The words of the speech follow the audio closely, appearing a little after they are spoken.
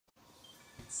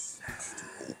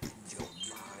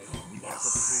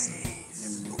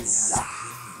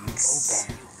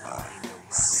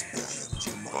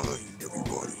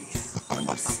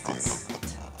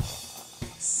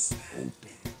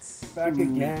back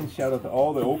again. Shout out to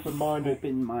all the open-minded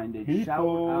people. Shout out.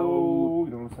 You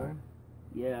know what I'm saying?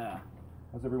 Yeah.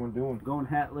 How's everyone doing? Going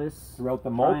hatless. Throughout the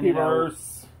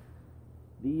multiverse.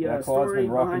 The story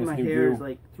behind my hair is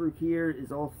like through here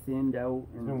is all thinned out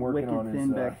and wicked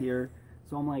thin back here.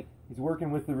 So I'm like, he's working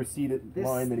with the receded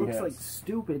line that he has. This looks like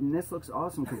stupid, and this looks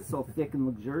awesome because it's so thick and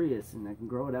luxurious, and I can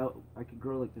grow it out. I could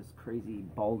grow like this crazy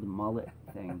bald mullet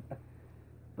thing.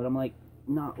 But I'm like,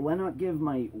 why not give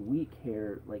my weak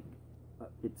hair like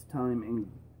its time and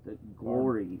the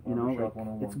glory? You know, like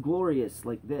it's glorious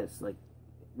like this. Like,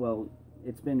 well,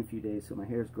 it's been a few days, so my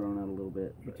hair's grown out a little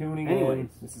bit. If you're tuning in,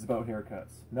 this is about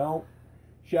haircuts. No.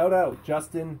 Shout out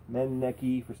Justin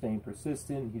Mennecke for staying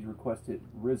persistent. He's requested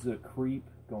RZA-Creep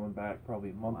going back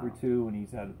probably a month or two, and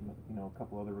he's had a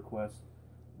couple other requests.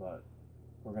 But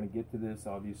we're gonna get to this,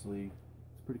 obviously.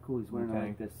 It's pretty cool. He's wearing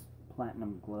like this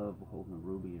platinum glove holding a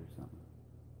ruby or something.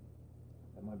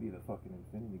 That might be the fucking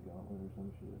Infinity Gauntlet or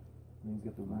some shit. And he's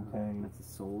got the Wu-Tang. That's a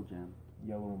soul gem.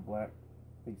 Yellow and black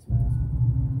face mask.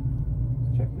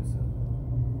 Let's check this out.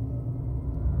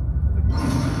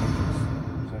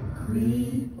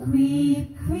 Creep,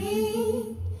 creep,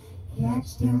 creep, catch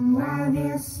them while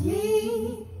they're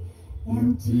asleep.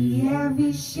 Empty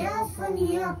every shelf on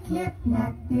your clip,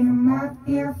 knock them off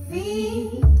their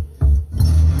feet.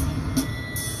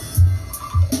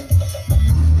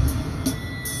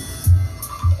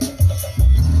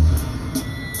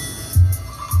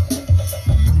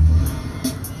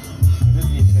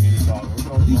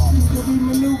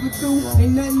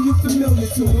 Ain't nothing you familiar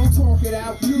to. Don't talk it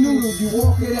out, noodle. You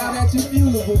walk it out at your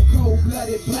funeral.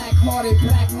 Cold-blooded, black-hearted,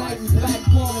 black night and black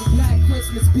ballin', black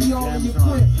Christmas. Be all in your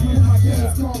crib when my day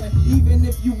is calling. Even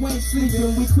if you ain't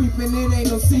sleeping, we creeping. It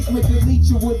ain't no secret. Delete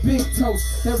you with big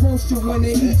toast. That roast you when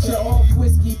they eat you off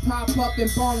whiskey. Pop up and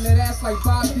bong that ass like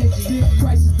Bob Digi.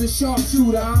 Christ is the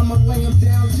sharpshooter. I'ma lay him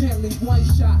down gently. One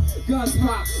shot, guns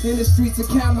pop in the streets of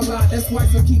Camelot. That's why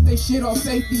some keep they shit off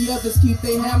safety. Others keep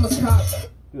they hammers cocked.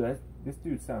 Dude, this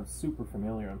dude sounds super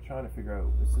familiar. I'm trying to figure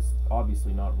out. This is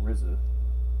obviously not RZA,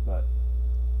 but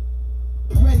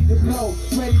ready to blow,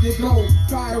 ready to go.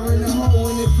 Fire in the hole,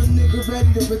 and if a nigga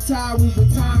ready to retire, we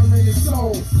retiring his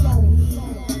soul. So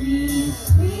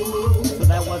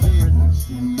that wasn't RZA.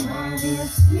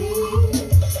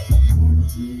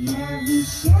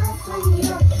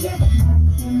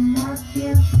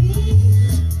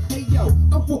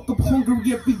 I woke up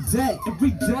hungry every day,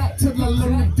 till I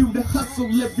learned to do the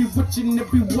hustle every which and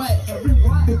every way.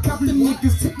 The cop the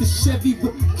niggas hit the Chevy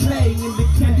with the K and the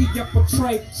candy apple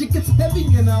tray. Shit gets heavy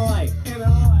in LA.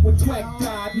 When Twag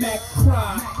died, Mac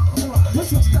cried.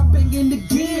 Wish was stopping in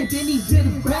again, then he did a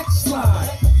backslide.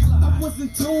 I was in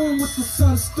tune with the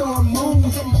sun, star, moon.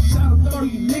 Then he shot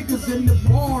 30 niggas in the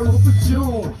bar over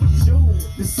June.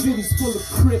 The city's full of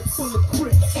crips,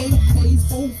 AKs,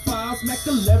 45s, Mac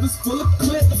 11s full of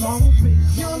clips.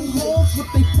 Young hoes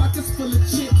with their pockets full of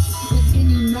chips. And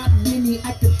any, not many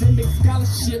academic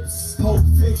scholarships. Pulp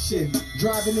Fiction,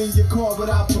 driving in your car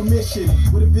without permission.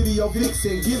 With a video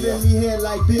vixen, giving me head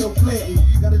like Bill Clinton.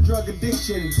 Got a drug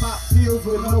addiction, pop pills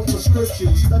with no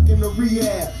prescription. Stuck in the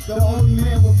rehab, the only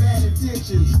man with bad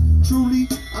intentions. Truly,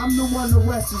 I'm the one the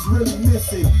rest is really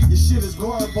missing. Your shit is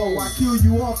garbo, I kill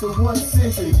you off in one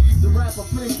sentence. The rapper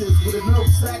princess with a note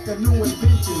sack of new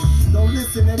inventions. Don't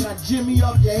listen and I jimmy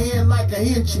up your head like a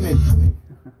henchman.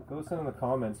 Go listen in the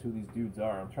comments who these dudes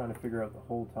are. I'm trying to figure out the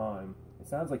whole time. It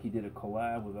sounds like he did a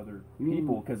collab with other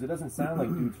people because it doesn't sound like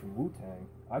dudes from Wu-Tang.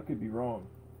 I could be wrong.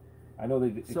 I know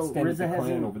they've extended the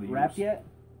clan over the years. Rapped yet?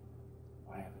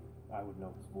 I haven't. I would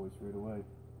know his voice right away.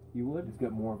 You would? He's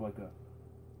got more of like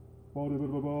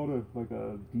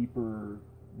a deeper.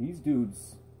 These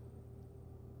dudes,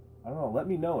 I don't know. Let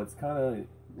me know. It's kind of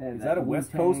is that a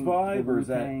West Coast vibe or is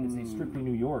he strictly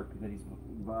New York that he's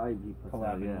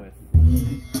collabing with?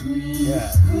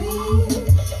 Yeah.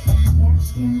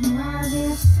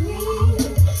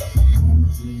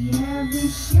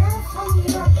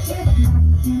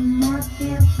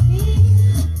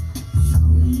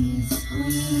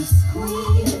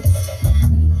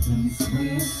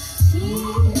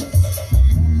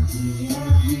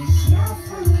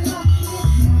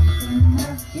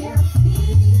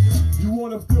 You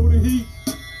wanna feel the heat?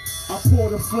 I pour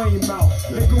the flame out.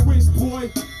 Make a wish,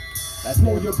 boy.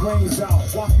 Blow your brains out.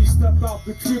 Watch me step out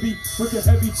the cribby with the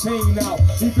heavy chain out.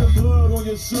 Even blood on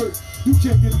your shirt, you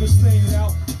can't get the stain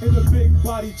out. In a big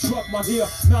body truck, my hair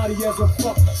naughty as a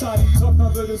fuck. Shotty tucked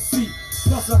under the seat,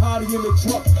 plus a hottie in the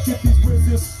truck. Get these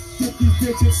wizards Get these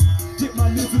digits, get my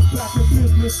niggas back in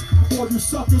business. All you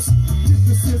suckers, get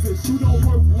the scissors. You don't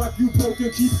work like you broke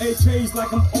and keep HAs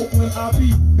like I'm Oakland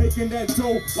IB. Making that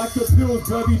dough like the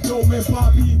Pillsbury Doughman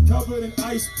Bobby. Covered in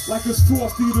ice like a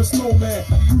Frosty the Snowman.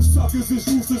 You suckers is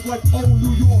useless like old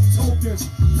New York tokens.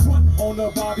 Front on the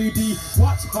Bobby D,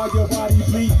 watch how your body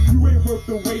bleed. You ain't worth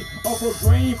the weight of a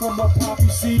grain from a poppy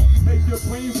seed. Make your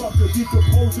brain rupture,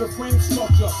 decompose your frame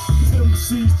structure.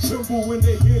 MCs tremble when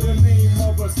they hear the name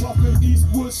of us. Fucking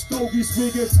Eastwood, Stogie,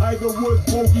 swinging Tiger Wood,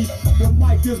 Bogey. The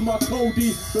mic is my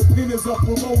Cody, the pen is a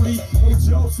parolee. No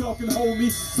jail cell can hold me,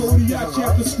 so when the act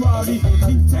can't describe me.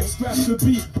 Keep text scratch the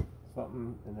beat.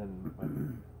 Something, and then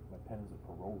my pen is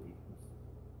a parolee.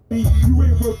 You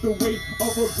ain't worth the weight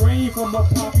of a grain from a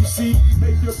poppy seed.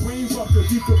 Make your brain rupture,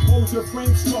 decompose your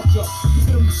frame structure.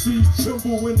 MCs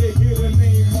tremble when they hear the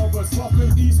name of us.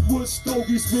 Fucking Eastwood,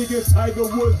 Stogie, swinging Tiger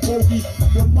Wood, Bogey.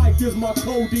 The mic is my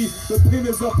Cody, the pen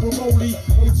is a parolee.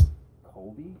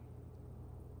 Colby?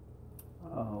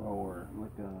 Oh, Or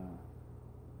like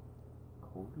a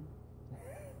Colby?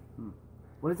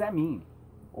 What does that mean?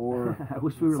 or I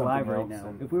wish we were something live right else, now.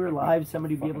 and If we were live,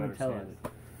 somebody would be fucking able to tell us. understand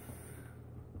it.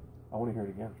 I want to hear it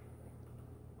again.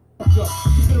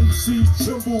 MCs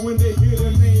tremble when they hear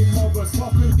the name of us.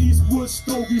 Fucking Eastwood,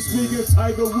 Stogie, swinging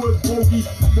Tiger Wood, Bogey.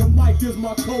 The mic is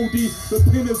my Cody, the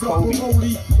pen is a Kobe.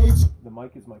 parolee. The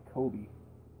mic is my Kobe.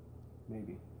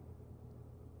 Maybe.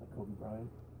 Like Kobe Bryant.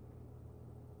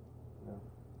 No.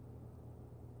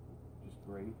 Just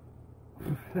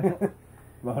great.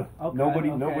 But Okay,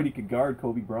 nobody could guard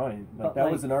Kobe Bryant. Like, But, that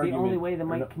like, was an argument. The only way the or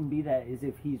mic no- can be that is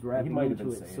if he's rapping might have into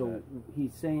been it. saying So that.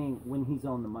 he's saying when he's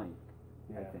on the mic.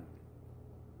 Yeah. I think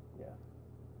Yeah.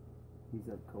 he's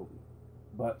like Kobe.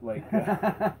 But like,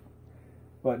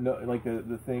 but no, like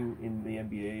the thing in the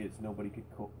NBA is nobody could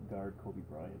guard Kobe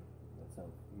Bryant. That's how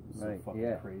he was Right, so fucking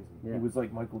yeah, crazy. yeah. He was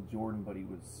like Michael Jordan, but he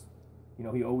was, you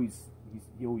know, he always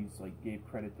like gave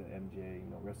credit to MJ. You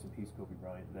know, rest in peace, Kobe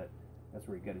Bryant. That's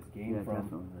where he got his game Yeah, from.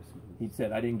 definitely. Rest in peace. He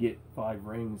said, "I didn't get 5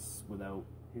 rings without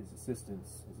his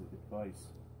assistance, his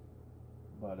advice."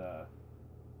 But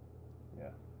yeah.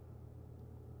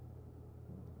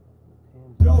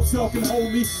 No self can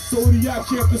hold me, so the act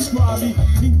can't describe me.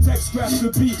 King Tech scratch the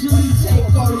beat. Julie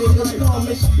take all niggas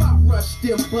garments, spot rush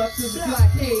them buses,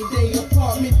 blockade they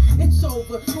apartment. It's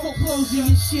over, foreclosure,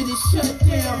 your shit is shut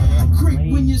down. Creep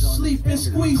when you sleep and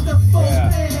squeeze the phone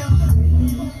down.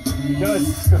 He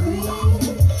does. Catch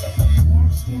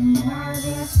them while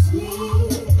they're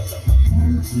asleep.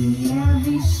 Empty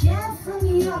every shell from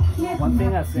your clip. One thing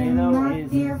I knock say them though off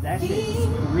is their that shit feet.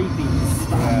 is creepy.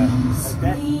 Yeah. Like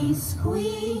that. Squeeze,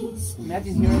 squeeze.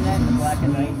 Imagine hearing that in the black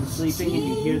and night and sleeping, and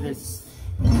you hear this.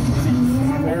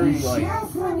 Very like,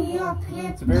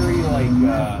 it's very like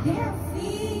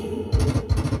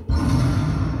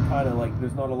kind of like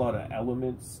there's not a lot of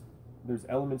elements. There's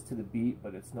elements to the beat,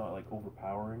 but it's not like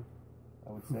overpowering.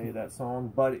 I would say that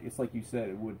song, but it's like you said,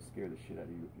 it would scare the shit out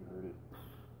of you if you heard it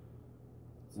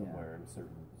somewhere in a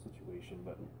certain situation.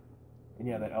 But and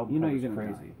yeah, that album You know cover's you're gonna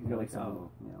crazy. die. He's got like some,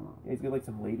 oh, yeah, well. yeah, he's got like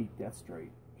some Lady Deathstrike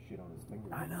shit on his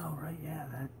finger. I know, right? Yeah,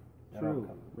 that's That album true.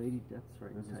 cover- Lady Death's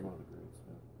right. RZA's tight. one of the greats.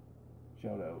 Man.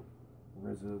 Shout out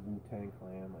RZA, Wu-Tang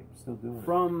Clan, like still doing it.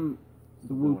 From the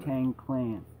Still doing it. Wu-Tang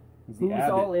Clan. He's the Who's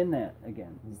Abbott. all in that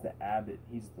again? He's the Abbott.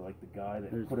 He's like the guy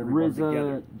that There's put everyone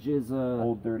together. RZA, GZA,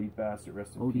 Old Dirty Bastard,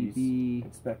 rest in ODB, peace.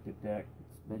 Inspector Deck,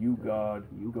 Inspector, You God,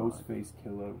 You God. Ghostface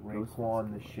Killer,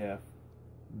 Raekwon the Killer. Chef,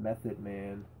 Method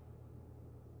Man,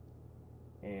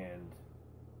 and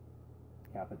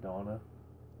Capadonna.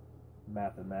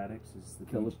 Mathematics is the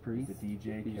Killer DJ, Priest. The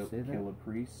DJ, Did you say that? Killer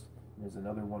Priest. And there's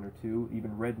another one or two.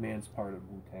 Even Redman's part of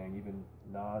Wu-Tang. Even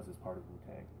Nas is part of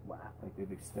Wu-Tang. Wow. Like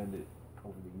they've extended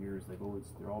over the years.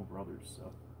 They're all brothers,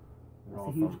 so they're That's all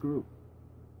a huge from group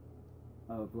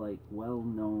of like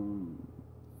well-known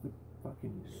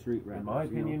fucking street rappers. In my you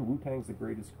know? opinion, Wu-Tang's the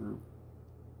greatest group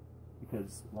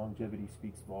because longevity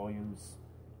speaks volumes.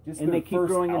 Just And their they keep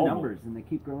first growing in album, numbers, and they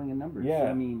keep growing in numbers. Yeah. So,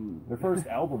 I mean, Their first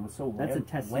album was so that's a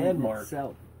testament in landmark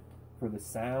itself. for the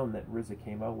sound that RZA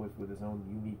came out with his own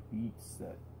unique beats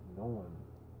that no one.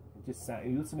 It just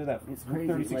sound, you listen to that It's Route crazy,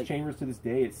 36 like- Chambers to this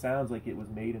day. It sounds like it was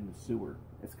made in the sewer.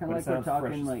 It's kind But of it like we're sounds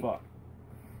fresh talking as like fuck.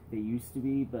 they used to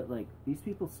be, but like these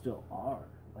people still are.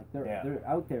 Like Yeah. they're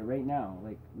out there right now.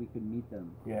 Like we could meet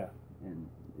them, Yeah, and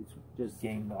it's just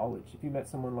gain knowledge. If you met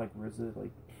someone like RZA, like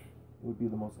it would be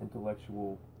the most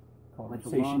intellectual like the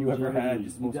conversation you ever had. longevity.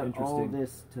 Just You most got interesting. all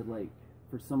this to like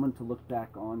for someone to look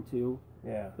back onto,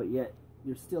 Yeah, but yet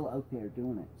you're still out there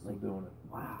doing it. still Like doing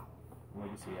it. wow,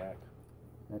 Legacy act.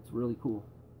 that's really cool.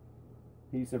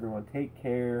 Peace, everyone. Take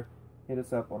care. hit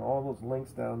us up on all those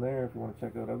links down there if you want to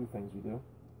check out other things we do.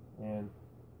 And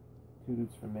Two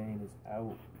Dudes from Maine is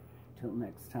out. Till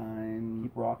next time.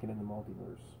 Keep rocking in the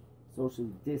multiverse. Social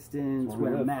distance,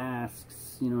 wear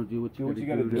masks, you know, do what you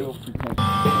gotta do.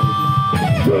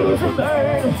 Protect Truth from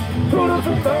Maine, truth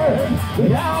from Maine. We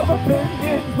have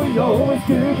opinions, we always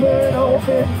keep an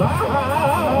open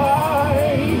mind.